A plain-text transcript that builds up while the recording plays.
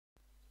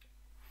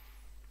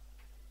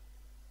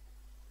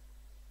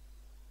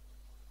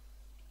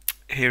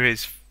here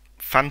is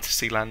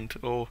Fantasyland,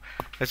 or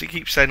as it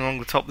keeps saying along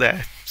the top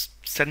there,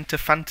 Centre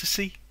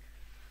Fantasy.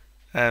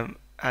 And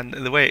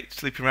the way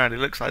it's looping around, it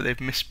looks like they've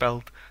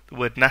misspelled the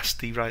word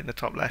nasty right in the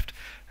top left.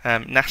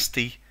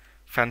 Nasty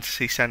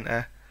Fantasy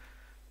Centre,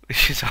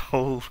 which is a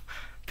whole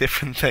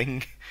different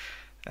thing.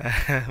 I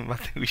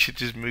think we should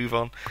just move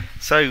on.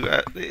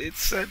 So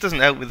it doesn't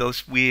help with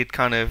those weird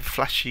kind of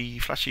flashy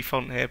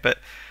font here, but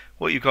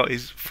what you've got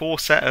is 4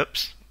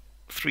 setups,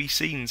 3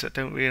 scenes. I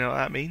don't really know what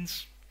that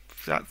means.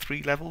 Is that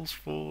 3 levels,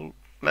 4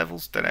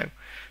 levels? Don't know.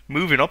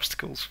 Moving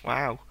obstacles.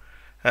 Wow.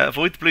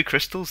 Avoid the blue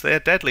crystals. They are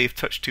deadly if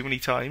touched too many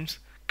times.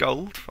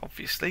 Gold,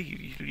 obviously.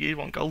 You'd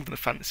want gold in a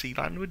fantasy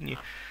land, wouldn't you?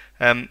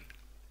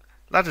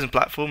 Ladders and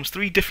platforms.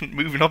 3 different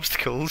moving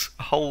obstacles.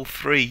 A whole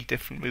 3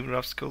 different moving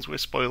obstacles. We're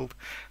spoiled.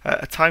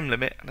 A time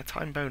limit and a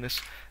time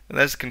bonus. And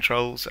there's the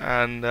controls.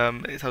 And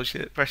it tells you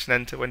that pressing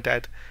enter when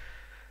dead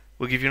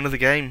will give you another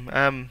game.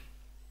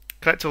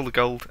 Collect all the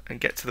gold and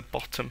get to the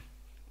bottom.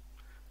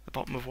 The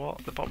bottom of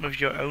what? The bottom of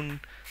your own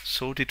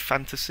sordid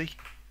fantasy?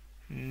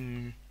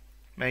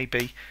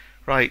 Maybe.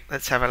 Right,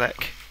 let's have a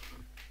look.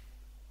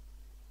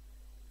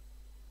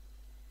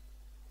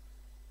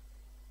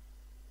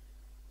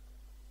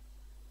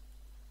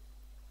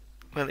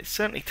 Well, it's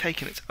certainly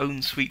taken its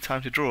own sweet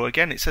time to draw.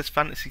 Again, it says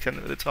Fantasy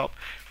Centre at the top,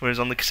 whereas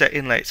on the cassette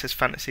inlay it says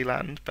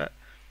Fantasyland, but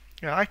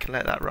yeah, I can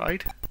let that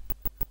ride.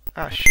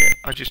 Ah shit,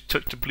 I just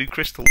touched a blue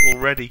crystal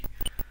already.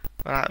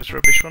 Well, that was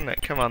rubbish, wasn't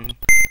it? Come on,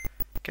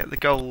 get the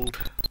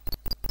gold.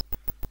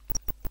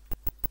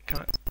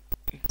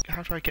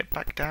 How do I get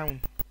back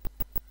down?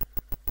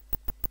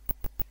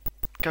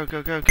 Go,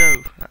 go, go, go.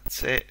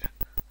 That's it.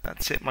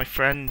 That's it, my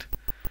friend.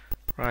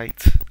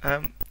 Right. I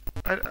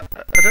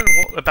don't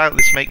know what about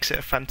this makes it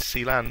a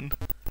fantasy land.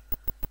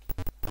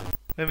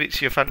 Maybe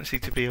it's your fantasy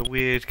to be a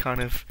weird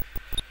kind of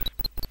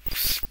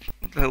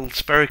little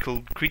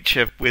spherical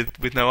creature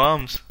with no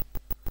arms.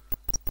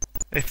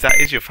 If that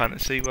is your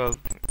fantasy, well,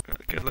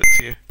 good luck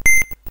to you.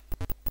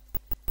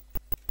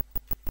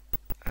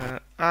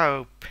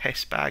 Oh,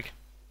 piss bag.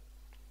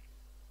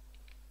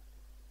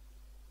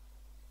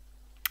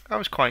 I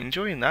was quite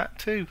enjoying that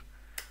too.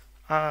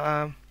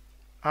 I'll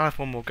have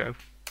one more go.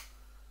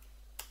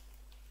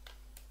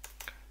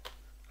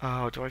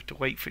 Oh, do I have to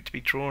wait for it to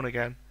be drawn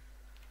again?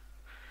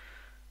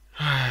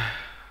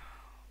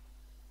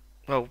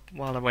 Well,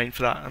 while I'm waiting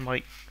for that, I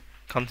might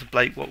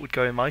contemplate what would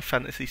go in my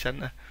fantasy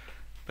centre.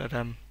 But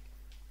I'm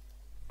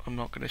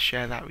not going to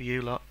share that with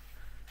you lot.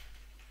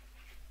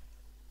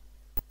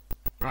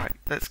 Right,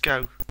 let's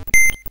go.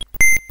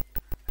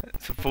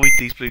 Let's avoid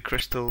these blue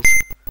crystals,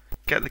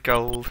 get the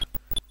gold,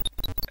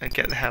 and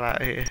get the hell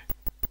out of here.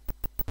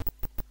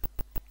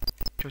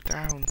 Go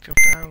down, go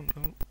down.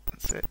 Oh,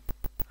 that's it.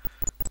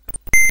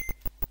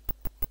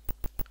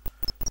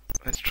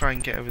 Let's try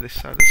and get over this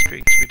side of the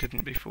screen because we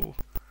didn't before.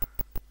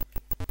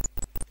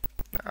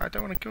 No, I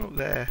don't want to go up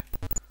there.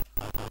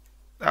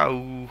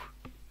 Oh.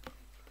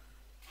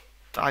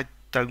 I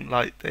don't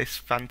like this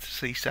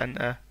fantasy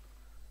centre.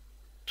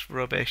 It's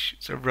rubbish.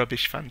 It's a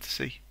rubbish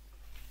fantasy.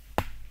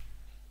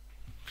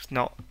 It's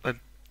not a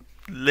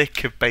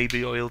lick of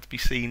baby oil to be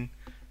seen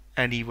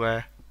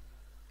anywhere.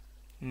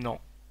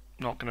 Not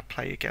going to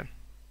play again.